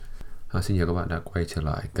Xin chào các bạn đã quay trở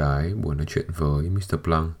lại cái buổi nói chuyện với Mr.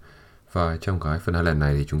 Blanc. Và trong cái phần 2 lần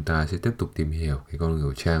này thì chúng ta sẽ tiếp tục tìm hiểu cái con người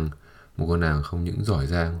của Trang, một cô nàng không những giỏi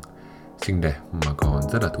giang, xinh đẹp mà còn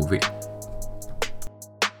rất là thú vị.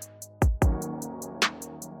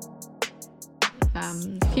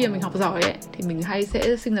 Khi mà mình học giỏi ấy, thì mình hay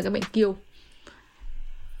sẽ sinh ra cái bệnh kiêu.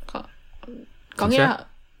 Có nghĩa là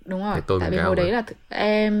đúng rồi, tại vì hồi đấy là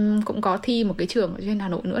em cũng có thi một cái trường ở trên Hà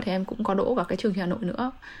Nội nữa, thì em cũng có đỗ vào cái trường trên Hà Nội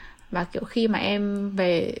nữa. Và kiểu khi mà em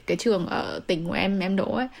về cái trường ở tỉnh của em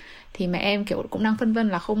đỗ ấy, thì mẹ em kiểu cũng đang phân vân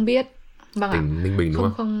là không biết. Vâng tỉnh Ninh Bình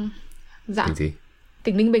đúng không? Dạ. Tỉnh gì?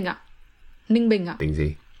 Tỉnh Ninh Bình ạ. Ninh Bình ạ. Tỉnh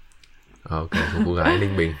gì? Ok, một cô gái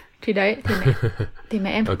Ninh Bình. Thì đấy, thì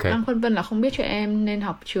mẹ em đang phân vân là không biết cho em nên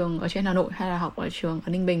học trường ở trên Hà Nội hay là học ở trường ở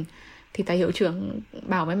Ninh Bình. Thì thầy hiệu trưởng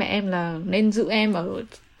bảo với mẹ em là nên giữ em ở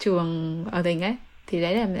trường ở tỉnh ấy. Thì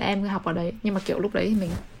đấy là em học ở đấy. Nhưng mà kiểu lúc đấy thì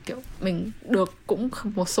mình được cũng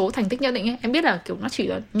một số thành tích nhất định ấy. Em biết là kiểu nó chỉ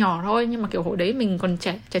là nhỏ thôi, nhưng mà kiểu hồi đấy mình còn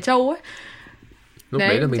trẻ trâu ấy. Lúc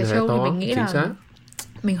đấy là mình hơi to, mình nghĩ là xác.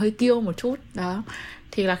 Mình hơi kiêu một chút đó.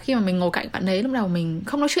 Thì là khi mà mình ngồi cạnh bạn ấy, lúc đầu mình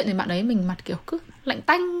không nói chuyện với bạn ấy, mình mặt kiểu cứ lạnh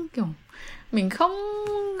tanh, kiểu mình không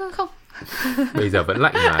bây giờ vẫn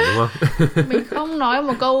lạnh mà đúng không? Mình không nói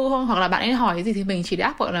một câu không, hoặc là bạn ấy hỏi cái gì thì mình chỉ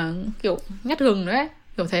đáp gọi là kiểu nhát gừng đấy,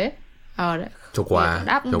 kiểu thế. Đấy. Cho qua,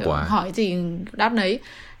 đáp cho kiểu qua. Hỏi gì đáp nấy.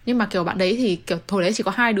 Nhưng mà kiểu bạn đấy thì kiểu hồi đấy chỉ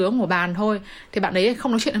có 2 đứa một bàn thôi, thì bạn đấy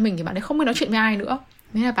không nói chuyện với mình thì bạn ấy không biết nói chuyện với ai nữa,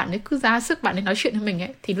 nên là bạn ấy cứ ra sức bạn ấy nói chuyện với mình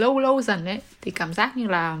ấy. Thì lâu dần ấy thì cảm giác như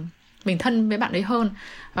là mình thân với bạn ấy hơn,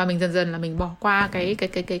 và mình dần dần là mình bỏ qua cái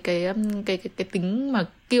tính mà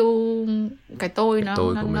kiêu, cái tôi nó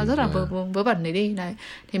rất là vớ vẩn đấy đi đấy.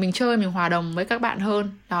 Thì mình chơi, mình hòa đồng với các bạn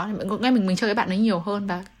hơn đó, ngay mình chơi với bạn ấy nhiều hơn,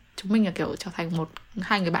 và chúng mình là kiểu trở thành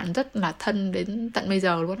hai người bạn rất là thân đến tận bây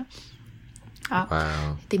giờ luôn đó.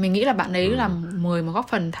 Wow. Thì mình nghĩ là bạn ấy là người mà góp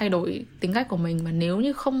phần thay đổi tính cách của mình, mà nếu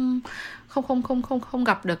như không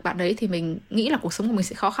gặp được bạn đấy thì mình nghĩ là cuộc sống của mình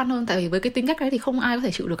sẽ khó khăn hơn, tại vì với cái tính cách đấy thì không ai có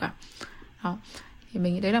thể chịu được cả. Đó. Thì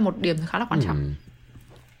mình nghĩ đấy là một điểm khá là quan trọng.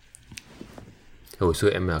 Hồi xưa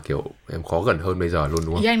em là kiểu em khó gần hơn bây giờ luôn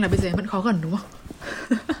đúng không? Ý anh là bây giờ em vẫn khó gần đúng không?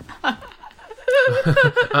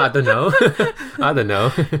 I don't know.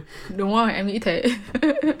 Đúng rồi, em nghĩ thế.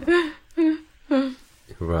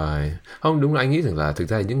 Right. Không, đúng là anh nghĩ rằng là thực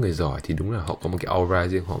ra những người giỏi thì đúng là họ có một cái aura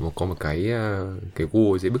riêng, họ có một cái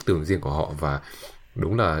wall dưới bức tường riêng của họ, và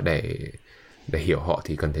đúng là để hiểu họ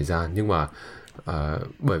thì cần thời gian. Nhưng mà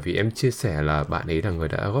bởi vì em chia sẻ là bạn ấy là người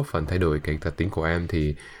đã góp phần thay đổi cái特tính của em,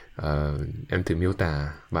 thì em thử miêu tả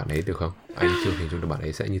bạn ấy được không? Anh chưa hình dung được bạn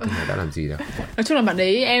ấy sẽ như thế nào, đã làm gì đâu. Nói chung là bạn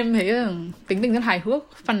ấy em thấy là tính tình rất hài hước,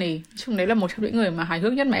 funny. Nói chung đấy là một trong những người mà hài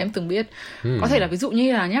hước nhất mà em từng biết. Có thể là ví dụ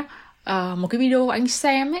như là nhá, một cái video anh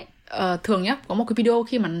xem ấy, thường nhá, có một cái video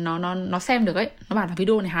khi mà nó xem được ấy, nó bảo là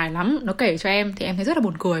video này hài lắm, nó kể cho em thì em thấy rất là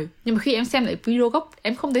buồn cười. Nhưng mà khi em xem lại video gốc,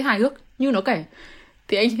 em không thấy hài hước như nó kể,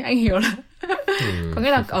 thì anh hiểu là có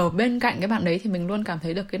nghĩa là ở bên cạnh cái bạn đấy thì mình luôn cảm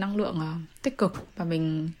thấy được cái năng lượng tích cực, và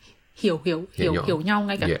mình hiểu nhau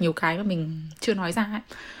ngay cả nhiều cái mà mình chưa nói ra ấy.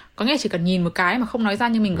 Có nghĩa là chỉ cần nhìn một cái mà không nói ra,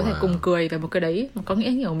 nhưng mình có thể cùng cười về một cái đấy, mà có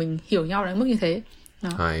nghĩa hiểu mình hiểu nhau đến mức như thế.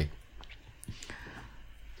 Hay.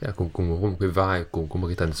 Cùng một cái vibe, cùng một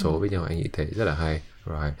cái tần số với nhau, anh nghĩ thế rất là hay.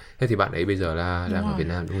 Right. Thế thì bạn ấy bây giờ đang ở Việt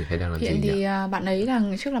Nam đúng không? Hay đang làm hiện gì thì nhỉ? Bạn ấy là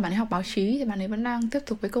trước là bạn ấy học báo chí, thì bạn ấy vẫn đang tiếp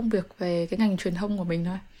tục với công việc về cái ngành truyền thông của mình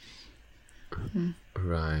thôi.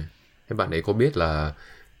 Right. Thế bạn ấy có biết là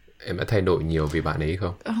em đã thay đổi nhiều vì bạn ấy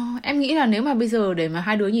không? Em nghĩ là nếu mà bây giờ để mà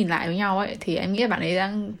hai đứa nhìn lại với nhau ấy, thì em nghĩ là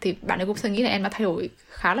bạn ấy cũng sẽ nghĩ là em đã thay đổi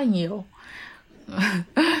khá là nhiều.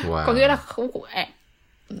 Wow. Có nghĩa là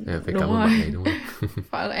em phải cảm ơn bạn ấy đúng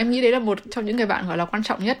không? Em nghĩ đấy là một trong những người bạn gọi là quan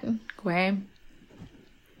trọng nhất của em.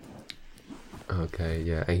 Ok,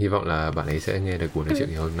 anh hy vọng là bạn ấy sẽ nghe được cuộc nói chuyện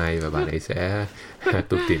ngày hôm nay, và bạn ấy sẽ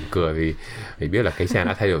tụt tỉm cười vì biết là cái Trang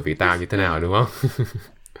đã thay đổi vì tao như thế nào đúng không?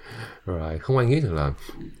 Rồi, không, anh nghĩ rằng là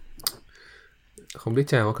không biết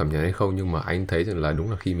Trang có cảm nhận hay không, nhưng mà anh thấy rằng là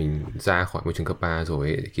đúng là khi mình ra khỏi môi trường cấp 3 rồi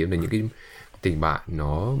ấy, để kiếm được những cái tình bạn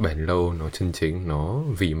nó bền lâu, nó chân chính, nó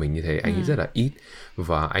vì mình như thế, anh nghĩ rất là ít.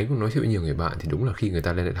 Và anh cũng nói chuyện với nhiều người bạn thì đúng là khi người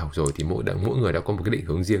ta lên đại học rồi thì mỗi người đã có một cái định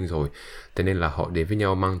hướng riêng rồi, thế nên là họ đến với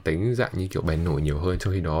nhau mang tính dạng như kiểu bền nổi nhiều hơn.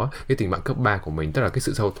 Trong khi đó cái tình bạn cấp 3 của mình, tức là cái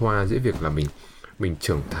sự giao thoa giữa việc là mình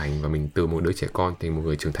trưởng thành và mình từ một đứa trẻ con thành một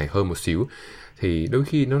người trưởng thành hơn một xíu, thì đôi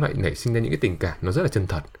khi nó lại nảy sinh ra những cái tình cảm nó rất là chân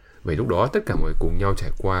thật. Vì lúc đó tất cả mọi người cùng nhau trải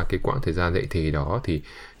qua cái quãng thời gian dậy thì đó, thì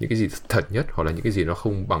những cái gì thật nhất hoặc là những cái gì nó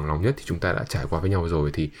không bằng lòng nhất thì chúng ta đã trải qua với nhau rồi,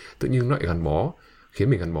 thì tự nhiên nó lại gắn bó, khiến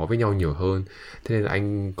mình gắn bó với nhau nhiều hơn. Thế nên là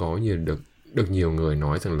anh có được nhiều người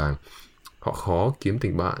nói rằng là họ khó kiếm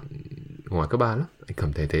tình bạn ngoài cấp 3 lắm. Anh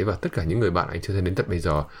cảm thấy thế, và tất cả những người bạn anh chơi thân đến tận bây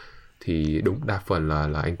giờ thì đúng đa phần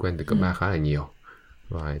là anh quen từ cấp 3 khá là nhiều.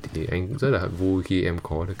 Rồi thì anh cũng rất là vui khi em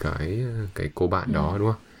có được cái cô bạn đó,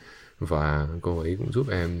 đúng không? Và cô ấy cũng giúp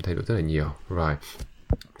em thay đổi rất là nhiều. Rồi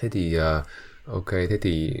thế thì ok, thế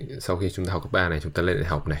thì sau khi chúng ta học cấp 3 này, chúng ta lên đại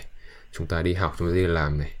học này, chúng ta đi học, chúng ta đi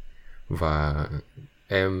làm này, và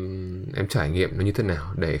em trải nghiệm nó như thế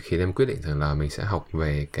nào để khiến em quyết định rằng là mình sẽ học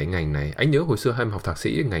về cái ngành này? Anh nhớ hồi xưa em học thạc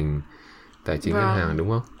sĩ ngành tài chính ngân hàng đúng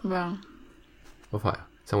không? Vâng. Có phải.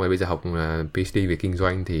 Xong rồi bây giờ học PhD về kinh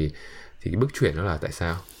doanh thì cái bước chuyển đó là tại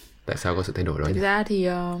sao? Tại sao có sự thay đổi đó nhỉ? Thực ra thì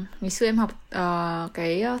ngày xưa em học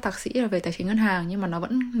cái thạc sĩ là về tài chính ngân hàng, nhưng mà nó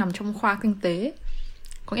vẫn nằm trong khoa kinh tế.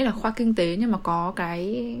 Có nghĩa là khoa kinh tế nhưng mà có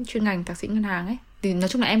cái chuyên ngành thạc sĩ ngân hàng ấy. Thì nói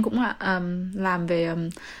chung là em cũng làm về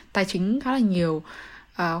tài chính khá là nhiều.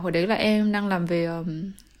 Hồi đấy là em đang làm về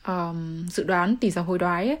dự đoán tỷ giá hối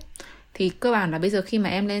đoái ấy. Thì cơ bản là bây giờ khi mà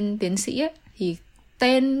em lên tiến sĩ ấy, thì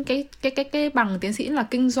tên cái bằng tiến sĩ là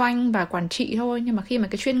kinh doanh và quản trị thôi, nhưng mà khi mà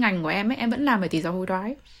cái chuyên ngành của em ấy, em vẫn làm về tỷ giá hối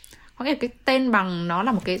đoái. Có nghĩa là cái tên bằng nó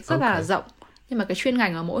là một cái rất là rộng, nhưng mà cái chuyên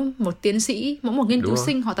ngành ở mỗi một tiến sĩ, mỗi một nghiên cứu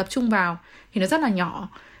sinh họ tập trung vào thì nó rất là nhỏ.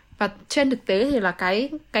 Và trên thực tế thì là cái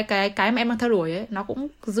mà em đang theo đuổi ấy, nó cũng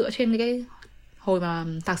dựa trên cái hồi mà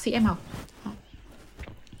thạc sĩ em học.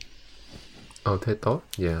 Thế tốt.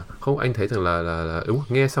 Không, anh thấy rằng là đúng,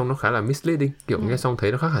 nghe xong nó khá là misleading, kiểu nghe xong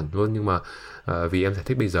thấy nó khác hẳn luôn, nhưng mà vì em giải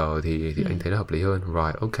thích bây giờ thì anh thấy nó hợp lý hơn.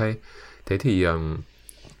 Rồi, ok. Thế thì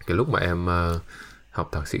cái lúc mà em học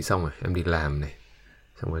thạc sĩ xong rồi, em đi làm này,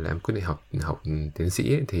 xong rồi là em quyết định học tiến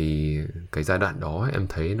sĩ ấy, thì cái giai đoạn đó em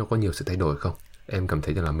thấy nó có nhiều sự thay đổi không? Em cảm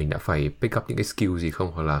thấy rằng là mình đã phải pick up những cái skill gì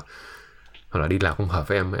không, hoặc là đi làm không hợp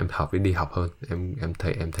với em học đi học hơn.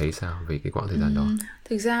 Em thấy sao về cái quãng thời gian đó?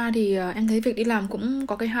 Thực ra thì em thấy việc đi làm cũng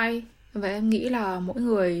có cái hay, và em nghĩ là mỗi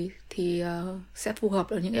người thì sẽ phù hợp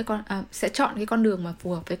ở những cái sẽ chọn cái con đường mà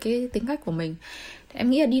phù hợp với cái tính cách của mình. Thì em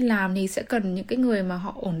nghĩ là đi làm thì sẽ cần những cái người mà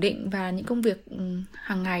họ ổn định và những công việc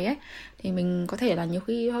hàng ngày ấy, thì mình có thể là nhiều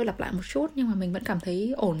khi hơi lặp lại một chút nhưng mà mình vẫn cảm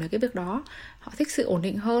thấy ổn với cái việc đó. Họ thích sự ổn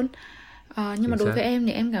định hơn. Nhưng mà đối với em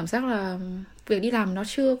thì em cảm giác là việc đi làm nó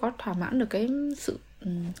chưa có thỏa mãn được cái sự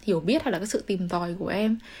hiểu biết hay là cái sự tìm tòi của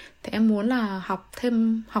em. Thì em muốn là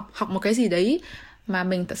học một cái gì đấy mà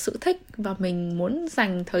mình thật sự thích, và mình muốn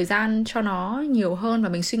dành thời gian cho nó nhiều hơn, và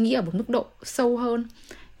mình suy nghĩ ở một mức độ sâu hơn.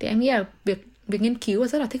 Thì em nghĩ là việc nghiên cứu là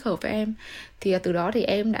rất là thích hợp với em. Thì từ đó thì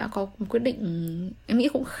em đã có một quyết định, em nghĩ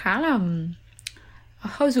cũng khá là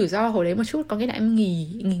hơi rủi ro hồi đấy một chút. Có nghĩa là em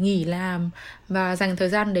nghỉ làm và dành thời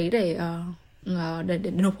gian đấy để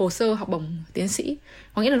nộp hồ sơ học bổng tiến sĩ.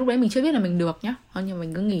 Có nghĩa là lúc đấy mình chưa biết là mình được nhá, nhưng mà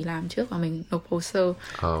mình cứ nghỉ làm trước và mình nộp hồ sơ.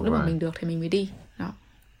 Lúc mà mình được thì mình mới đi đó.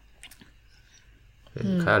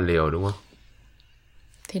 Khá là liều đúng không?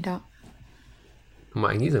 Thì đó. Mà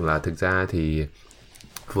anh nghĩ rằng là thực ra thì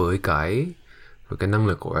với cái năng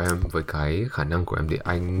lực của em, với cái khả năng của em, thì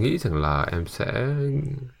anh nghĩ rằng là em sẽ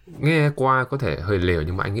nghe qua có thể hơi liều,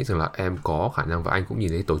 nhưng mà anh nghĩ rằng là em có khả năng, và anh cũng nhìn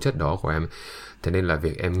thấy tố chất đó của em. Thế nên là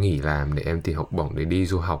việc em nghỉ làm để em tìm học bổng để đi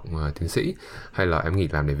du học tiến sĩ, hay là em nghỉ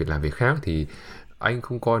làm để làm việc khác, thì anh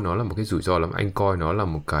không coi nó là một cái rủi ro lắm. Anh coi nó là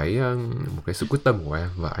một cái sự quyết tâm của em,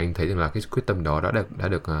 và anh thấy rằng là cái quyết tâm đó đã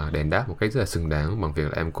được đền đáp một cách rất là xứng đáng bằng việc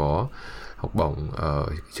là em có học bổng ở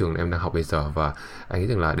trường em đang học bây giờ. Và anh nghĩ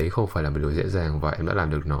rằng là đấy không phải là một điều dễ dàng, và em đã làm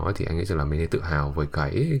được nó thì anh nghĩ rằng là mình nên tự hào với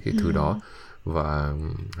cái thứ đó. Và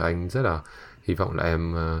anh rất là hy vọng là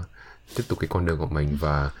em tiếp tục cái con đường của mình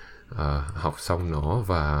và học xong nó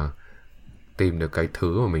và tìm được cái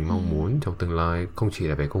thứ mà mình mong muốn trong tương lai, không chỉ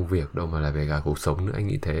là về công việc đâu mà là về cả cuộc sống nữa. Anh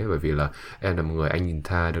nghĩ thế, bởi vì là em là một người, anh nhìn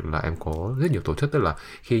ra được là em có rất nhiều tố chất. Tức là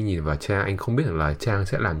khi nhìn vào Trang, anh không biết rằng là Trang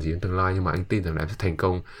sẽ làm gì trong tương lai, nhưng mà anh tin rằng là em sẽ thành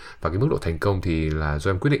công, và cái mức độ thành công thì là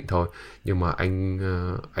do em quyết định thôi. Nhưng mà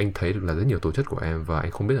anh thấy được là rất nhiều tố chất của em, và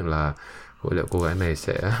anh không biết rằng là liệu cô gái này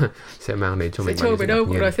sẽ mang đến cho mình bao nhiêu đâu,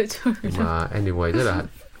 rồi sẽ chơi mà anyway rất là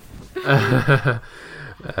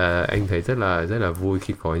anh thấy rất là vui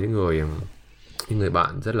khi có những người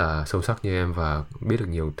bạn rất là sâu sắc như em, và biết được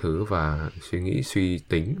nhiều thứ, và suy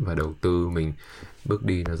tính và đầu tư mình bước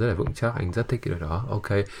đi nó rất là vững chắc. Anh rất thích cái đó. Ok,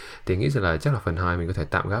 thì nghĩ rằng là chắc là phần 2 mình có thể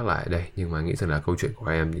tạm gác lại đây, nhưng mà nghĩ rằng là câu chuyện của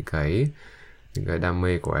em, những cái đam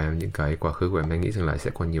mê của em, những cái quá khứ của em, anh nghĩ rằng là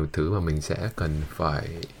sẽ còn nhiều thứ mà mình sẽ cần phải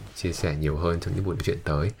chia sẻ nhiều hơn trong những buổi nói chuyện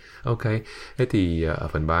tới. Ok, thế thì ở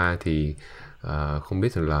phần 3 thì không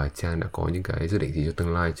biết rằng là Trang đã có những cái dự định gì cho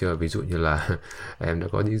tương lai chưa? Ví dụ như là em đã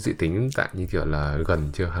có những dự tính tại như kiểu là gần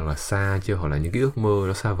chưa, hoặc là xa chưa, hoặc là những cái ước mơ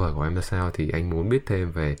nó xa vời của em là sao? Thì anh muốn biết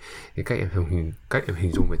thêm về cái cách em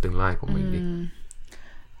hình dung về tương lai của mình đi.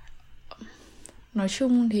 Nói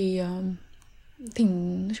chung thì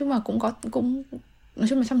nói chung là cũng nói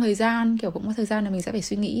chung là trong thời gian kiểu cũng có thời gian là mình sẽ phải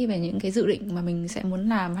suy nghĩ về những cái dự định mà mình sẽ muốn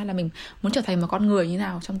làm, hay là mình muốn trở thành một con người như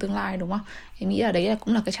nào trong tương lai, đúng không? Em nghĩ là đấy là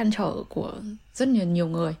cũng là cái trăn trở của rất nhiều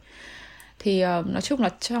người. Thì nói chung là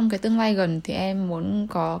trong cái tương lai gần thì em muốn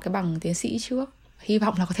có cái bằng tiến sĩ trước, hy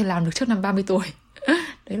vọng là có thể làm được trước năm 30 tuổi.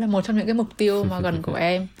 Đấy là một trong những cái mục tiêu mà gần của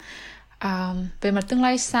em. Về mặt tương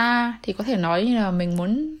lai xa thì có thể nói như là mình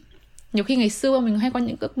muốn, nhiều khi ngày xưa mình hay có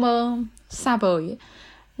những ước mơ xa vời ấy.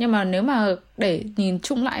 Nhưng mà nếu mà để nhìn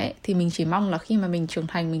chung lại ấy, thì mình chỉ mong là khi mà mình trưởng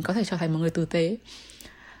thành mình có thể trở thành một người tử tế.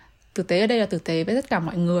 Tử tế ở đây là tử tế với tất cả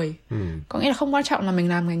mọi người. Có nghĩa là không quan trọng là mình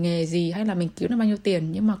làm ngành nghề gì hay là mình kiếm được bao nhiêu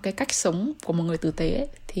tiền, nhưng mà cái cách sống của một người tử tế ấy,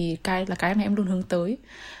 thì cái là cái mà em luôn hướng tới.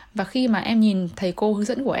 Và khi mà em nhìn thầy cô hướng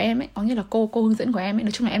dẫn của em ấy, có nghĩa là cô hướng dẫn của em ấy,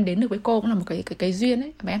 nói chung là em đến được với cô cũng là một cái duyên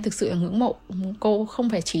ấy, và em thực sự là ngưỡng mộ cô, không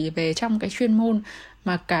phải chỉ về trong cái chuyên môn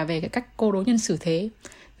mà cả về cái cách cô đối nhân xử thế.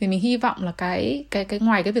 Vì mình hy vọng là cái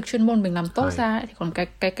ngoài cái việc chuyên môn mình làm tốt ra ấy, thì còn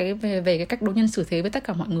cái về cái cách đối nhân xử thế với tất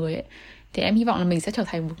cả mọi người ấy, thì em hy vọng là mình sẽ trở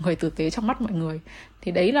thành một người tử tế trong mắt mọi người.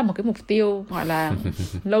 Thì đấy là một cái mục tiêu gọi là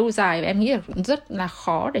lâu dài, và em nghĩ là rất là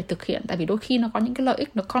khó để thực hiện, tại vì đôi khi nó có những cái lợi ích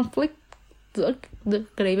nó conflict giữa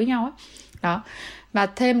cái đấy với nhau ấy. Đó. Và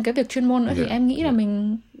thêm cái việc chuyên môn nữa thì em nghĩ là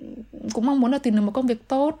mình cũng mong muốn là tìm được một công việc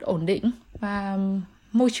tốt, ổn định, và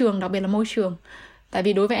môi trường, đặc biệt là môi trường. Tại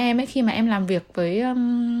vì đối với em ấy, khi mà em làm việc với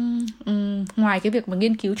ngoài cái việc mà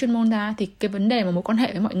nghiên cứu chuyên môn ra, thì cái vấn đề mà mối quan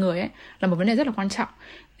hệ với mọi người ấy là một vấn đề rất là quan trọng.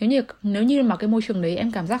 Nếu như mà cái môi trường đấy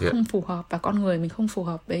em cảm giác không phù hợp, và con người mình không phù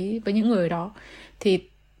hợp với những người đó,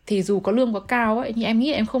 thì dù có lương có cao ấy, nhưng em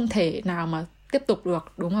nghĩ em không thể nào mà tiếp tục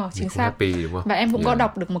được, đúng không? Chính xác. Happy, đúng không? Và em cũng có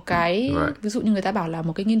đọc được một cái ví dụ như người ta bảo là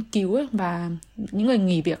một cái nghiên cứu ấy, và những người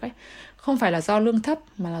nghỉ việc ấy không phải là do lương thấp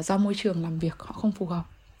mà là do môi trường làm việc họ không phù hợp.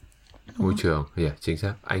 Môi trường, chính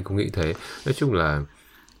xác. Anh cũng nghĩ thế. Nói chung là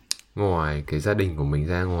ngoài cái gia đình của mình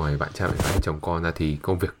ra, ngoài bạn trai, bạn gái, chồng con ra, thì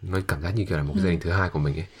công việc nó cảm giác như kiểu là một gia đình thứ hai của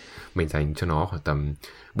mình ấy. Mình dành cho nó khoảng tầm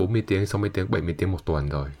 40 tiếng, 60 tiếng, 70 tiếng một tuần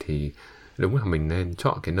rồi. Thì đúng là mình nên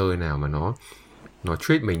chọn cái nơi nào mà nó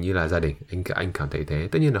treat mình như là gia đình. Anh cảm thấy thế.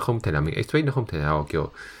 Tất nhiên là không thể là mình expect, nó không thể nào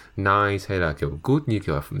kiểu nice hay là kiểu good như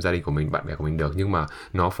kiểu gia đình của mình, bạn bè của mình được. Nhưng mà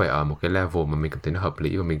nó phải ở một cái level mà mình cảm thấy nó hợp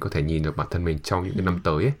lý, và mình có thể nhìn được bản thân mình trong những cái năm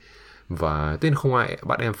tới ấy. Và tất nhiên không ai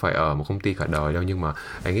bắt em phải ở một công ty cả đời đâu, nhưng mà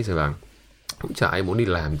anh nghĩ rằng là cũng chả ai muốn đi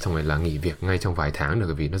làm xong rồi là nghỉ việc ngay trong vài tháng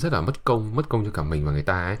được, vì nó rất là mất công cho cả mình và người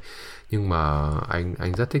ta ấy. Nhưng mà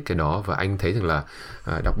anh rất thích cái đó, và anh thấy rằng là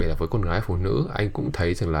đặc biệt là với con gái phụ nữ, anh cũng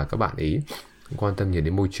thấy rằng là các bạn ý quan tâm nhiều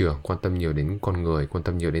đến môi trường, quan tâm nhiều đến con người, quan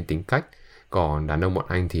tâm nhiều đến tính cách. Còn đàn ông bọn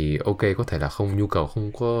anh thì ok, có thể là nhu cầu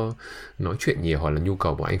không có nói chuyện nhiều, hoặc là nhu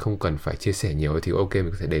cầu bọn anh không cần phải chia sẻ nhiều, thì ok,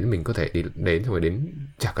 mình có thể đi đến xong rồi đến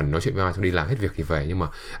chả cần nói chuyện với ai, xong đi làm hết việc thì về. Nhưng mà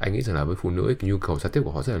anh nghĩ rằng là với phụ nữ ấy, cái nhu cầu giao tiếp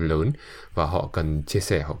của họ rất là lớn, và họ cần chia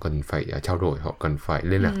sẻ, họ cần phải trao đổi, họ cần phải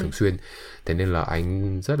liên lạc thường xuyên. Thế nên là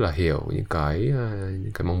anh rất là hiểu những cái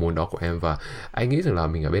mong muốn đó của em, và anh nghĩ rằng là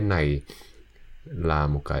mình ở bên này là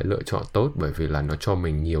một cái lựa chọn tốt, bởi vì là nó cho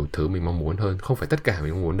mình nhiều thứ mình mong muốn hơn. Không phải tất cả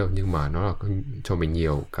mình mong muốn đâu, nhưng mà nó là cho mình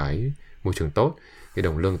nhiều cái môi trường tốt, cái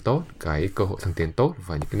đồng lương tốt, cái cơ hội thăng tiến tốt,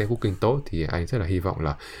 và những cái networking tốt. Thì anh rất là hy vọng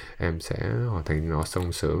là em sẽ hoàn thành nó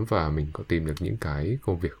xong sớm, và mình có tìm được những cái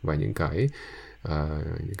công việc và những cái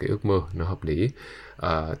ước mơ nó hợp lý.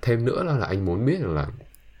 Thêm nữa là anh muốn biết là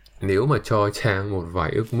nếu mà cho Trang một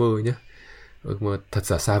vài ước mơ nhé, ước mơ thật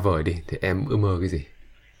là xa vời đi, thì em ước mơ cái gì?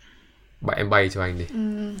 Em bay cho anh đi.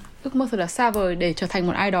 Ước mơ thật là xa vời để trở thành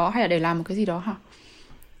một ai đó, hay là để làm một cái gì đó hả?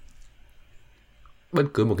 Bất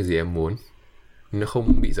cứ một cái gì em muốn, nó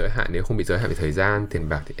không bị giới hạn. Nếu không bị giới hạn về thời gian, tiền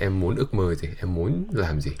bạc, thì em muốn ước mơ gì? Em muốn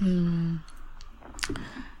làm gì?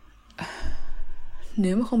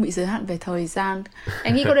 Nếu mà không bị giới hạn về thời gian,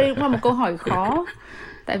 em nghĩ đây cũng là một câu hỏi khó.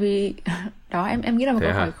 Tại vì đó, em nghĩ là một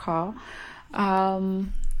câu hỏi khó.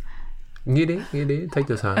 Nghĩ đi, take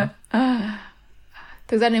your time.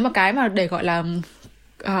 Thực ra nếu mà cái mà để gọi là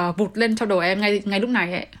vụt lên trong đầu em ngay lúc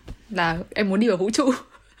này ấy, là em muốn đi vào vũ trụ.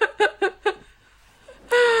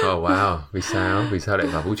 Oh wow, vì sao lại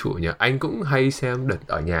vào vũ trụ nhỉ? Anh cũng hay xem, đợt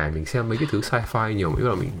ở nhà mình xem mấy cái thứ sci-fi nhiều, mấy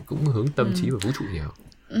lần mình cũng hướng tâm trí vào vũ trụ nhiều.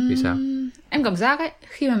 Vì sao? Em cảm giác ấy,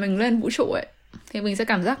 khi mà mình lên vũ trụ ấy, thì mình sẽ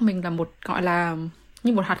cảm giác mình là một, gọi là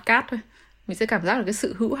như một hạt cát thôi. Mình sẽ cảm giác được cái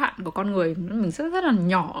sự hữu hạn của con người. Mình rất là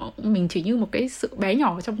nhỏ, mình chỉ như một cái sự bé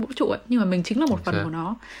nhỏ trong vũ trụ ấy, nhưng mà mình chính là một phần của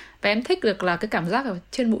nó. Và em thích được là cái cảm giác ở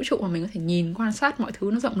trên vũ trụ mà mình có thể nhìn, quan sát mọi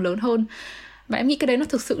thứ nó rộng lớn hơn. Và em nghĩ cái đấy nó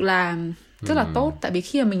thực sự là rất là tốt. Tại vì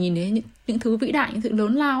khi mà mình nhìn thấy những thứ vĩ đại, những thứ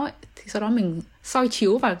lớn lao ấy, thì sau đó mình soi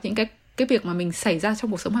chiếu vào những cái việc mà mình xảy ra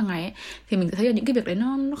trong cuộc sống hàng ngày ấy, thì mình thấy là những cái việc đấy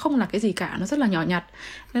nó không là cái gì cả, nó rất là nhỏ nhặt.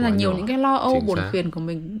 Nên là nhiều những cái lo âu buồn phiền của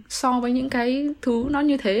mình so với những cái thứ nó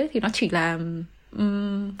như thế thì nó chỉ là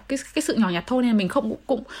cái sự nhỏ nhặt thôi, nên mình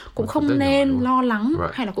cũng Rất không nhỏ, nên đúng không? lo lắng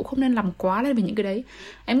Right. hay là cũng không nên làm quá lên về những cái đấy.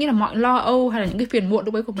 Em nghĩ là mọi lo âu hay là những cái phiền muộn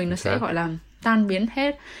lúc ấy của mình nó sẽ xác. gọi là tan biến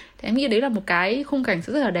hết. Thì em nghĩ đấy là một cái khung cảnh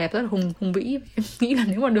rất là đẹp, rất là hùng vĩ. Em nghĩ là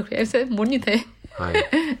nếu mà được thì em sẽ muốn như thế.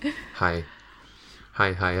 Hay.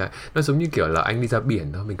 Nó giống như kiểu là anh đi ra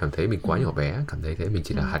biển thôi, mình cảm thấy mình quá nhỏ bé, cảm thấy thế mình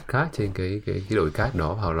chỉ là hạt cát trên cái đồi cát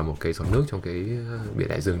đó, hoặc là một cái giọt nước trong cái biển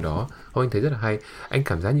đại dương đó. Thôi anh thấy rất là hay. Anh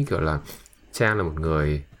cảm giác như kiểu là Trang là một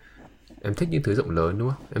người, em thích những thứ rộng lớn đúng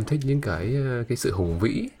không? Em thích những cái sự hùng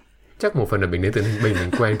vĩ. Chắc một phần là mình đến từ Ninh Bình,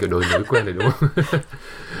 mình quen kiểu đồi núi quen rồi đúng không?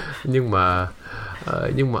 nhưng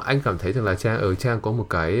mà anh cảm thấy rằng là Trang có một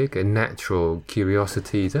cái natural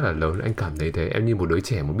curiosity rất là lớn. Anh cảm thấy thế, em như một đứa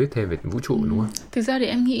trẻ muốn biết thêm về vũ trụ đúng không? Thực ra thì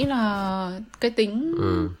em nghĩ là cái tính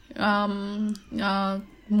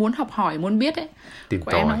muốn học hỏi, muốn biết ấy Tìm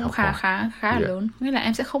của tòi, em nó cũng học khá hỏi. là lớn. Nghĩa là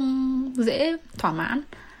em sẽ không dễ thỏa mãn.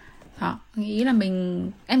 Đó,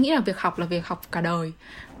 em nghĩ là việc học cả đời.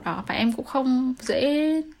 Đó, và em cũng không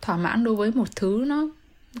dễ thỏa mãn đối với một thứ nó,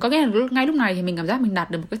 có nghĩa là ngay lúc này thì mình cảm giác mình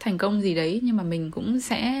đạt được một cái thành công gì đấy, nhưng mà mình cũng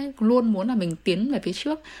sẽ luôn muốn là mình tiến về phía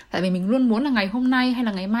trước, tại vì mình luôn muốn là ngày hôm nay hay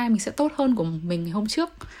là ngày mai mình sẽ tốt hơn của mình ngày hôm trước.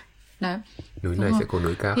 Đấy. Núi Đúng này rồi. sẽ có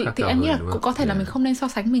núi cao khác Thì cao em nghĩ là hơn đúng cũng không? có thể là mình không nên so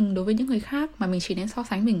sánh mình đối với những người khác, mà mình chỉ nên so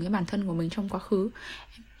sánh mình với bản thân của mình trong quá khứ.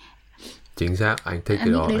 Chính xác, anh thích Em cái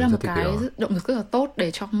nghĩ đó, đấy là anh một rất thích cái cái đó. động lực rất là tốt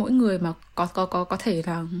để cho mỗi người mà có thể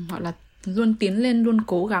là gọi là luôn tiến lên, luôn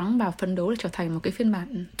cố gắng và phấn đấu để trở thành một cái phiên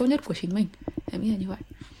bản tốt nhất của chính mình. Em nghĩ là như vậy.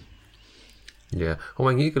 Không,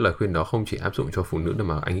 anh nghĩ cái lời khuyên đó không chỉ áp dụng cho phụ nữ đâu,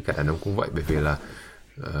 mà anh nghĩ cả đàn ông cũng vậy, bởi vì là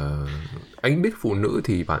anh biết phụ nữ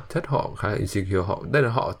thì bản chất họ khá là insecure, đây là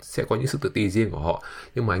họ sẽ có những sự tự ti riêng của họ,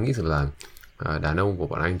 nhưng mà anh nghĩ rằng là đàn ông của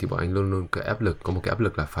bọn anh thì bọn anh luôn luôn có một cái áp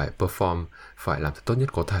lực là phải perform, phải làm thật tốt nhất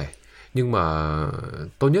có thể. Nhưng mà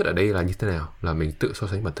tốt nhất ở đây là như thế nào? Là mình tự so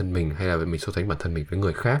sánh bản thân mình hay là mình so sánh bản thân mình với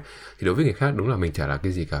người khác? Thì đối với người khác đúng là mình chả là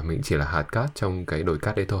cái gì cả, mình chỉ là hạt cát trong cái đồi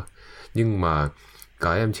cát đấy thôi. Nhưng mà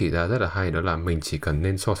cái em chỉ ra rất là hay đó là mình chỉ cần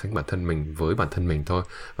nên so sánh bản thân mình với bản thân mình thôi,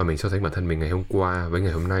 và mình so sánh bản thân mình ngày hôm qua với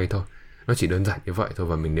ngày hôm nay thôi. Nó chỉ đơn giản như vậy thôi.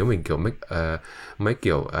 Và nếu mình kiểu make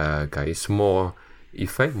cái small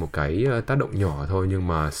effect, một cái tác động nhỏ thôi, nhưng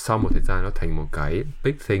mà sau một thời gian nó thành một cái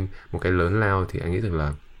big thing, một cái lớn lao, thì anh nghĩ rằng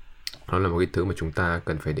là nó là một cái thứ mà chúng ta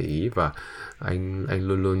cần phải để ý. Và anh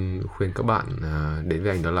luôn luôn khuyên các bạn đến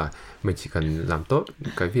với anh đó là mình chỉ cần làm tốt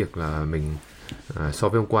cái việc là mình so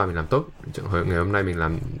với hôm qua mình làm tốt, ngày hôm nay mình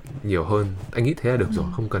làm nhiều hơn, anh nghĩ thế là được rồi,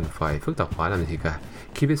 không cần phải phức tạp hóa làm gì cả.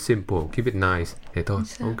 Keep it simple, keep it nice, thế thôi.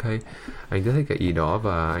 Ok, anh rất thích cái ý đó,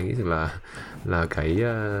 và anh nghĩ rằng là cái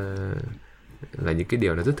là những cái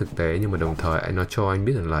điều nó rất thực tế, nhưng mà đồng thời nó cho anh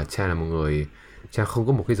biết rằng là Trang là một người, Trang không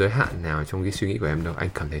có một cái giới hạn nào trong cái suy nghĩ của em đâu. Anh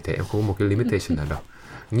cảm thấy thế, em không có một cái limitation nào đâu.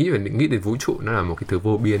 Nghĩ đến vũ trụ nó là một cái thứ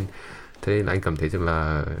vô biên. Thế nên là anh cảm thấy rằng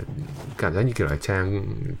là cảm giác như kiểu là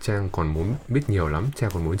Trang còn muốn biết nhiều lắm,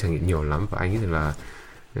 Trang còn muốn trải nghiệm nhiều lắm, và anh nghĩ rằng là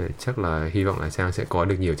chắc là hy vọng là Trang sẽ có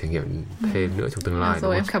được nhiều trải nghiệm thêm nữa trong tương lai.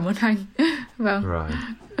 Rồi, em cảm ơn anh. Vâng. Right.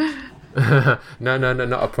 No,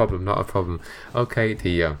 not a problem. Ok,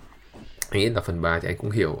 thì anh nghĩ là phần 3 thì anh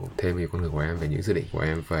cũng hiểu thêm về con người của em, về những dự định của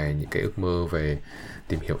em, về những cái ước mơ, về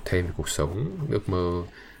tìm hiểu thêm về cuộc sống, ước mơ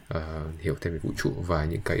hiểu thêm về vũ trụ, và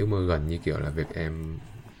những cái ước mơ gần như kiểu là việc em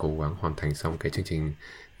cố gắng hoàn thành xong cái chương trình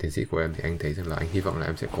tiến sĩ của em. Thì anh thấy rằng là anh hy vọng là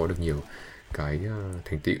em sẽ có được nhiều cái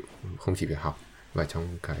thành tựu, không chỉ việc học, và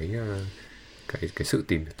trong cái sự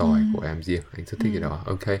tìm tòi của em riêng. Anh rất thích cái đó.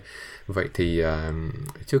 Ok, vậy thì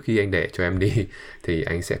trước khi anh để cho em đi thì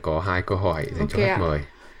anh sẽ có 2 câu hỏi dành cho khách mời.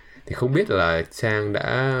 Thì không biết là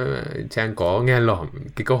Trang có nghe lỏm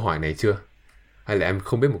cái câu hỏi này chưa, hay là em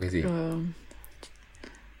không biết một cái gì?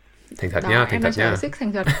 Thành thật nhá, thành thật nhá.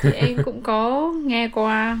 Thành thật thì em cũng có nghe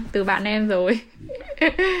qua từ bạn em rồi.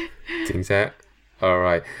 Chính xác.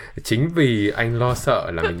 Alright. Chính vì anh lo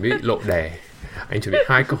sợ là mình bị lộ đề, anh chuẩn bị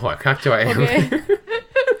 2 câu hỏi khác cho em. Okay.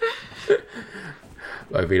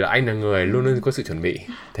 Bởi vì là anh là người luôn luôn có sự chuẩn bị,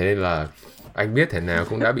 thế nên là anh biết thể nào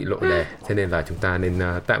cũng đã bị lộ đề. Thế nên là chúng ta nên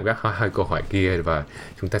tạm gác 2 câu hỏi kia, và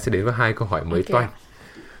chúng ta sẽ đến với 2 câu hỏi mới toanh.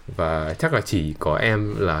 Và chắc là chỉ có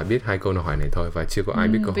em là biết 2 câu hỏi này thôi, và chưa có ai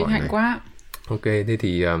biết câu hỏi này. Vinh hạnh quá. Ok, thế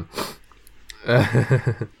thì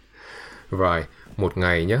rồi, một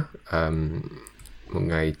ngày nhé, một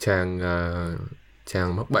ngày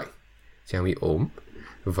Trang mắc bệnh, Trang bị ốm,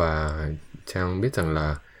 và Trang biết rằng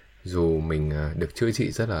là dù mình được chữa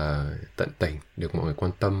trị rất là tận tình, được mọi người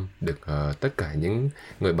quan tâm, được tất cả những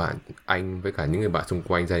người bạn anh với cả những người bạn xung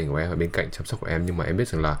quanh, gia đình của em ở bên cạnh chăm sóc của em, nhưng mà em biết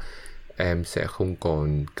rằng là em sẽ không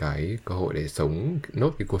còn cái cơ hội để sống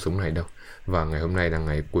nốt cái cuộc sống này đâu. Và ngày hôm nay là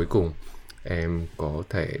ngày cuối cùng em có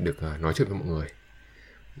thể được nói chuyện với mọi người.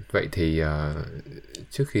 Vậy thì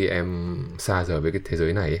trước khi em xa rời với cái thế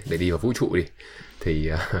giới này ấy, để đi vào vũ trụ đi,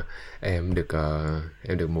 thì em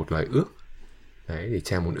được một lời ước. Đấy, thì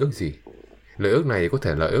Trang muốn ước gì? Lời ước này có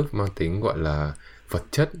thể là ước mang tính gọi là vật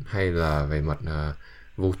chất hay là về mặt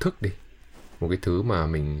vô thức đi. Một cái thứ mà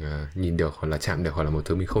mình nhìn được hoặc là chạm được, hoặc là một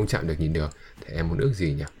thứ mình không chạm được nhìn được. Thì em muốn ước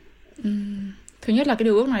gì nhỉ? Thứ nhất là cái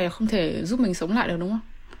điều ước này không thể giúp mình sống lại được đúng không?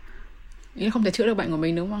 Ý là không thể chữa được bệnh của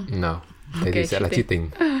mình đúng không? No. Thế thì sẽ là cheating.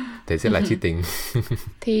 Thế sẽ là cheating.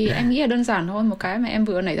 Thì em nghĩ là đơn giản thôi. Một cái mà em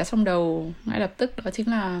vừa nảy ra trong đầu ngay lập tức đó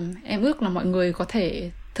chính là em ước là mọi người có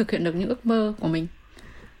thể thực hiện được những ước mơ của mình.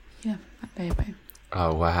 Bạn bè của em.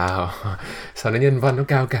 Oh wow. Sao nó nhân văn nó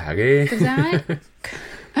cao cả ghê. Thực ra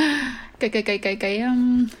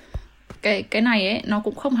ấy, cái này ấy nó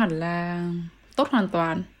cũng không hẳn là tốt hoàn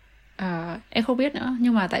toàn. Em không biết nữa,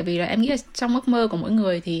 nhưng mà tại vì là em nghĩ là trong ước mơ của mỗi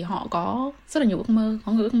người thì họ có rất là nhiều ước mơ.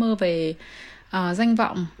 Có người ước mơ về danh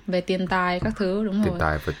vọng, về tiền tài các thứ, đúng rồi. Tiền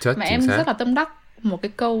tài, vật chất, mà chính em xác. rất là tâm đắc một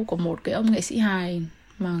cái câu của một cái ông nghệ sĩ hài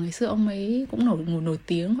mà ngày xưa ông ấy cũng nổi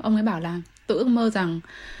tiếng. Ông ấy bảo là tôi ước mơ rằng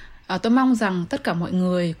tôi mong rằng tất cả mọi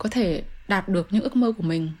người có thể đạt được những ước mơ của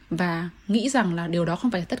mình và nghĩ rằng là điều đó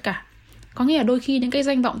không phải là tất cả. Có nghĩa là đôi khi những cái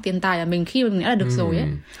danh vọng tiền tài của mình khi mà mình đã là được rồi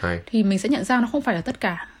ấy, thì mình sẽ nhận ra nó không phải là tất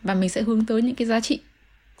cả, và mình sẽ hướng tới những cái giá trị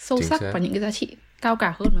sâu Chính sắc xác. và những cái giá trị cao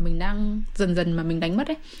cả hơn mà mình đang dần dần mà mình đánh mất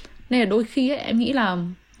ấy. Nên là đôi khi ấy, em nghĩ là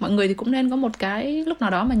mọi người thì cũng nên có một cái lúc nào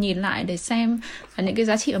đó mà nhìn lại để xem là những cái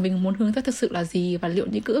giá trị mà mình muốn hướng tới thực sự là gì, và liệu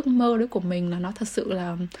những cái ước mơ đấy của mình là nó thật sự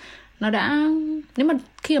là nó đã, nếu mà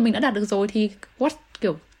khi mà mình đã đạt được rồi thì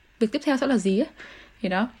kiểu việc tiếp theo sẽ là gì ấy. Thì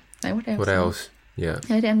đó, đấy, What else? Yeah.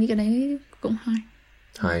 Thế thì em nghĩ cái đấy cũng hay.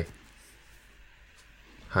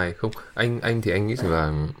 Không, anh thì anh nghĩ rằng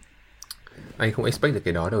là anh không expect được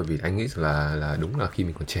cái đó đâu, vì anh nghĩ rằng là đúng là khi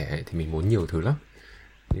mình còn trẻ ấy, thì mình muốn nhiều thứ lắm,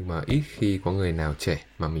 nhưng mà ít khi có người nào trẻ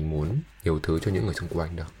mà mình muốn nhiều thứ cho những người xung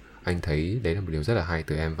quanh đâu. Anh thấy đấy là một điều rất là hay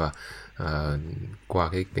từ em, và qua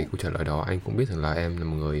cái câu trả lời đó anh cũng biết rằng là em là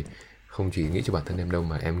một người không chỉ nghĩ cho bản thân em đâu,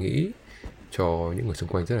 mà em nghĩ cho những người xung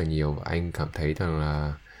quanh rất là nhiều. Và anh cảm thấy rằng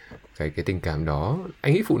là cái tình cảm đó,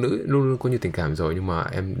 anh nghĩ phụ nữ luôn luôn có nhiều tình cảm rồi, nhưng mà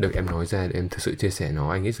em nói ra, em thực sự chia sẻ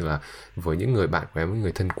nó, anh nghĩ rằng là với những người bạn của em, những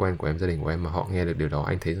người thân quen của em, gia đình của em mà họ nghe được điều đó,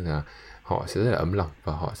 anh thấy rằng là họ sẽ rất là ấm lòng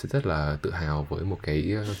và họ sẽ rất là tự hào với một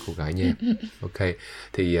cái cô gái như em. Ok,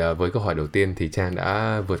 thì với câu hỏi đầu tiên thì Trang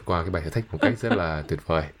đã vượt qua cái bài thử thách một cách rất là tuyệt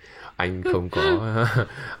vời. Anh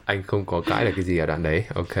không có cãi được cái gì ở đoạn đấy.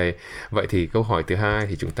 Ok, vậy thì câu hỏi thứ hai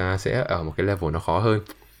thì chúng ta sẽ ở một cái level nó khó hơn,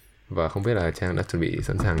 và không biết là Trang đã chuẩn bị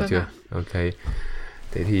sẵn sàng chưa? Ok,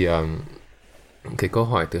 thế thì cái câu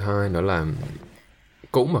hỏi thứ hai nó là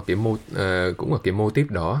cũng ở cái mô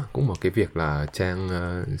típ đó, cũng một cái việc là Trang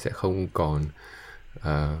sẽ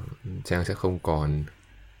không còn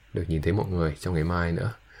được nhìn thấy mọi người trong ngày mai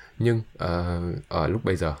nữa. Nhưng ở lúc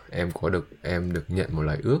bây giờ em được nhận một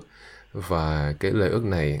lời ước, và cái lời ước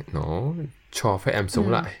này nó cho phép em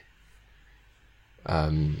sống lại.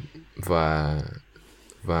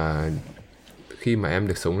 Và khi mà em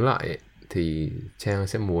được sống lại ấy, thì Trang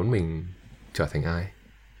sẽ muốn mình trở thành ai?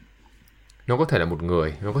 Nó có thể là một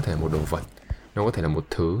người, nó có thể là một đồ vật, nó có thể là một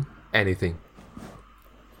thứ, anything.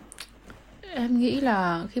 Em nghĩ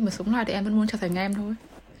là khi mà sống lại thì em vẫn muốn trở thành em thôi.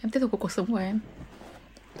 Em tiếp tục cuộc sống của em.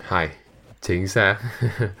 Hay, chính xác.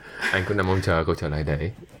 Anh cũng đang mong chờ câu trả lời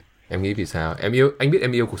đấy. Em nghĩ vì sao? Anh biết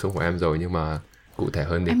em yêu cuộc sống của em rồi, nhưng mà cụ thể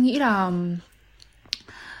hơn đi. Em nghĩ là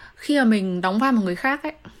khi mà mình đóng vai một người khác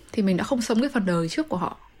ấy, thì mình đã không sống cái phần đời trước của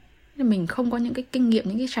họ, nên mình không có những cái kinh nghiệm,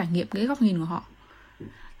 những cái trải nghiệm, cái góc nhìn của họ.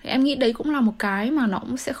 Thì em nghĩ đấy cũng là một cái mà nó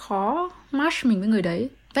cũng sẽ khó match mình với người đấy.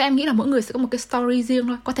 Và em nghĩ là mỗi người sẽ có một cái story riêng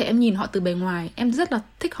thôi. Có thể em nhìn họ từ bề ngoài, em rất là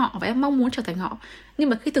thích họ và em mong muốn trở thành họ, nhưng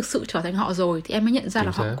mà khi thực sự trở thành họ rồi thì em mới nhận ra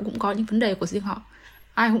là họ cũng có những vấn đề của riêng họ.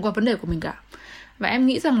 Ai cũng có vấn đề của mình cả. Và em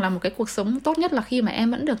nghĩ rằng là một cái cuộc sống tốt nhất là khi mà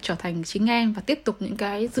em vẫn được trở thành chính em và tiếp tục những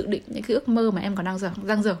cái dự định, những cái ước mơ mà em còn đang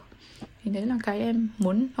dang dở. Thì đấy là cái em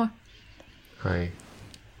muốn thôi. Hay.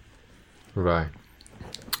 Right.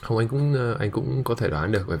 Không, anh cũng có thể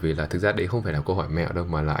đoán được, bởi vì là thực ra đấy không phải là câu hỏi mẹo đâu,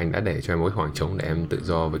 mà là anh đã để cho em một cái khoảng trống để em tự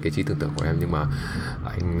do với cái trí tưởng tượng của em. Nhưng mà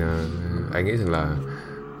anh nghĩ rằng là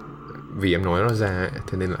vì em nói nó ra ấy,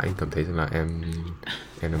 thế nên là anh cảm thấy rằng là em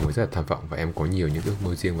là người rất là tham vọng, và em có nhiều những ước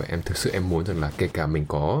mơ riêng, và em thực sự em muốn rằng là kể cả mình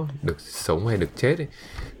có được sống hay được chết ấy,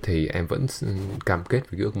 thì em vẫn cam kết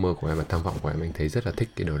với cái ước mơ của em và tham vọng của em. Anh thấy rất là thích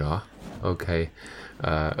cái điều đó. Ok,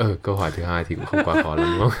 câu hỏi thứ hai thì cũng không quá khó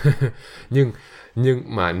lắm đúng không? nhưng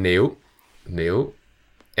mà nếu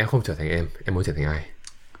em không trở thành em muốn trở thành ai?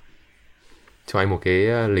 Cho anh một cái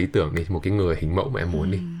lý tưởng đi, một cái người hình mẫu mà em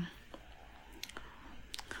muốn đi.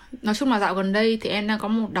 Nói chung là dạo gần đây thì em đang có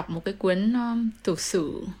đọc một cái cuốn tiểu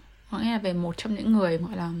sử, có nghĩa là về một trong những người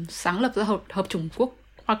gọi là sáng lập ra hợp chủng quốc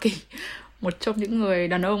Hoa Kỳ, một trong những người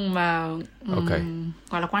đàn ông mà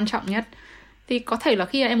gọi là quan trọng nhất. Thì có thể là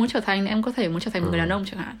khi em muốn trở thành, em có thể muốn trở thành một người đàn ông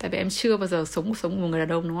chẳng hạn, tại vì em chưa bao giờ sống cuộc sống của một người đàn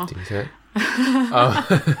ông, đúng không? Chính xác.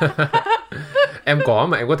 Em có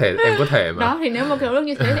mà, em có thể mà. Đó, thì nếu mà kiểu được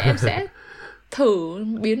như thế thì em sẽ thử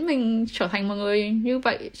biến mình trở thành một người như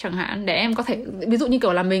vậy chẳng hạn, để em có thể, ví dụ như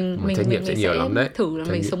kiểu là mình sẽ thử là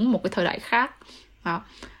mình sống một cái thời đại khác đó,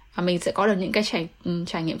 và mình sẽ có được những cái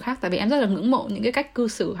trải nghiệm khác. Tại vì em rất là ngưỡng mộ những cái cách cư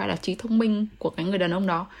xử hay là trí thông minh của cái người đàn ông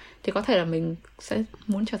đó, thì có thể là mình sẽ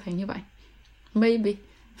muốn trở thành như vậy. Maybe.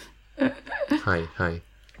 Hay.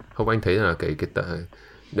 Không, anh thấy là cái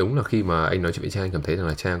đúng là khi mà anh nói chuyện với Trang, anh cảm thấy rằng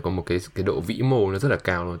là Trang có một cái độ vĩ mô nó rất là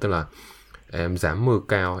cao luôn. Tức là em dám mơ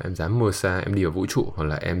cao, em dám mơ xa, em đi vào vũ trụ, hoặc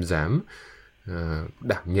là em dám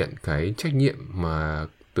đảm nhận cái trách nhiệm mà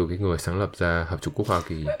từ cái người sáng lập ra Hợp chủng quốc Hoa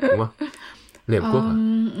Kỳ, đúng không? Liên Hợp Quốc hả?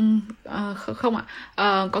 Không ạ.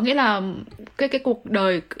 Có nghĩa là cái cuộc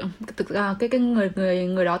đời, thực ra cái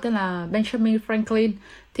người đó tên là Benjamin Franklin,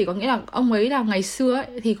 thì có nghĩa là ông ấy là ngày xưa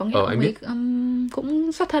ấy, thì có nghĩa là ông ấy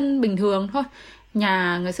cũng xuất thân bình thường thôi,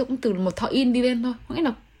 nhà ngày xưa cũng từ một thợ in đi lên thôi. Có nghĩa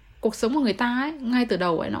là cuộc sống của người ta ấy, ngay từ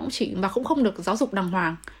đầu ấy nó cũng chỉ, và cũng không được giáo dục đàng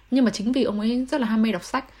hoàng, nhưng mà chính vì ông ấy rất là ham mê đọc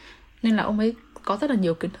sách nên là ông ấy có rất là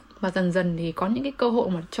nhiều kiến thức, và dần dần thì có những cái cơ hội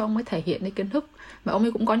mà cho ông ấy thể hiện cái kiến thức, và ông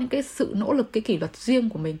ấy cũng có những cái sự nỗ lực, cái kỷ luật riêng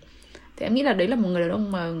của mình. Thì em nghĩ là đấy là một người đàn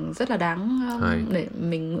ông mà rất là đáng để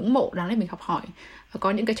mình ngưỡng mộ, đáng để mình học hỏi, và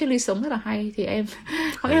có những cái triết lý sống rất là hay. Thì em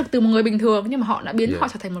có nghĩa là từ một người bình thường nhưng mà họ đã biến họ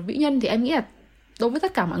trở thành một vĩ nhân. Thì em nghĩ là đối với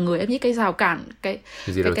tất cả mọi người, em nghĩ cái rào cản, cái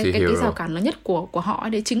rào cản lớn nhất của họ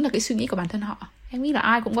đấy chính là cái suy nghĩ của bản thân họ. Em nghĩ là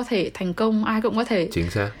ai cũng có thể thành công, ai cũng có thể chính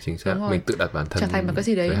xác mình tự đặt bản thân trở thành một cái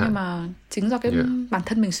gì đấy, nhưng mà chính do cái bản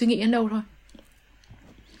thân mình suy nghĩ đến đâu thôi.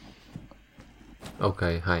 Ok,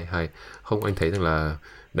 hay. Không, anh thấy rằng là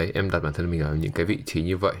đấy, em đặt bản thân mình ở những cái vị trí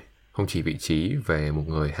như vậy, không chỉ vị trí về một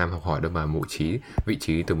người ham học hỏi đâu, mà vị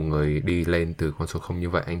trí từ một người đi lên từ con số 0 như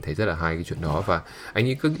vậy. Anh thấy rất là hay cái chuyện đó. Và anh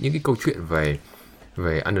nghĩ những cái câu chuyện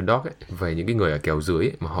về underdog ấy, về những cái người ở kèo dưới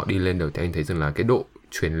ấy, mà họ đi lên đầu, thì anh thấy rằng là cái độ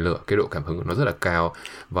truyền lửa, cái độ cảm hứng của nó rất là cao.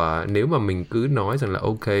 Và nếu mà mình cứ nói rằng là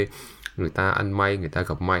ok, người ta ăn may, người ta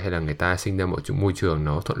gặp may, hay là người ta sinh ra một môi trường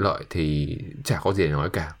nó thuận lợi, thì chả có gì để nói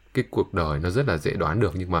cả. Cái cuộc đời nó rất là dễ đoán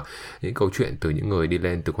được. Nhưng mà những câu chuyện từ những người đi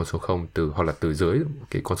lên từ con số 0, hoặc là từ dưới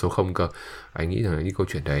cái con số 0 cơ, anh nghĩ rằng là những câu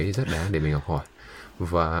chuyện đấy rất đáng để mình học hỏi.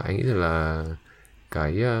 Và anh nghĩ rằng là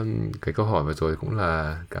cái câu hỏi vừa rồi cũng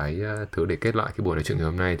là cái thứ để kết lại cái buổi nói chuyện ngày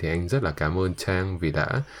hôm nay. Thì anh rất là cảm ơn Trang vì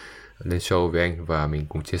đã lên show với anh, và mình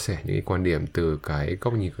cùng chia sẻ những cái quan điểm từ cái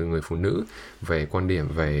góc nhìn của người phụ nữ, về quan điểm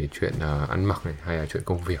về chuyện ăn mặc này, hay là chuyện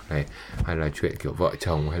công việc này, hay là chuyện kiểu vợ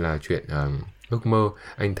chồng, hay là chuyện ước mơ.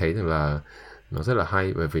 Anh thấy rằng là nó rất là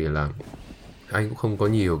hay, bởi vì là anh cũng không có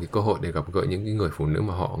nhiều cái cơ hội để gặp gỡ những cái người phụ nữ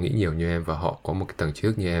mà họ nghĩ nhiều như em, và họ có một cái tầng trí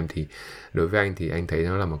thức như em. Thì đối với anh thì anh thấy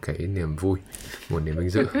nó là một cái niềm vui, một niềm vinh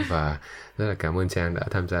dự. Và rất là cảm ơn Trang đã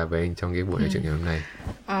tham gia với anh trong cái buổi nói chuyện ngày hôm nay.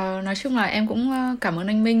 Nói chung là em cũng cảm ơn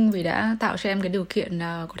anh Minh vì đã tạo cho em cái điều kiện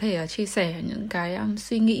có thể chia sẻ những cái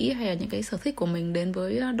suy nghĩ hay là những cái sở thích của mình đến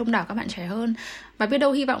với đông đảo các bạn trẻ hơn. Và biết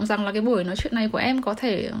đâu hy vọng rằng là cái buổi nói chuyện này của em có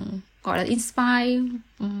thể gọi là inspire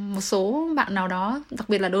một số bạn nào đó, đặc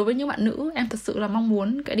biệt là đối với những bạn nữ. Em thật sự là mong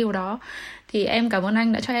muốn cái điều đó. Thì em cảm ơn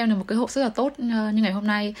anh đã cho em được một cái hộp rất là tốt như ngày hôm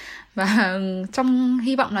nay. Và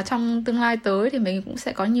hy vọng là trong tương lai tới thì mình cũng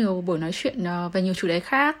sẽ có nhiều buổi nói chuyện về nhiều chủ đề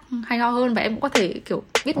khác hay ho hơn, và em cũng có thể kiểu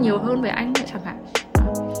biết nhiều hơn về anh chẳng hạn.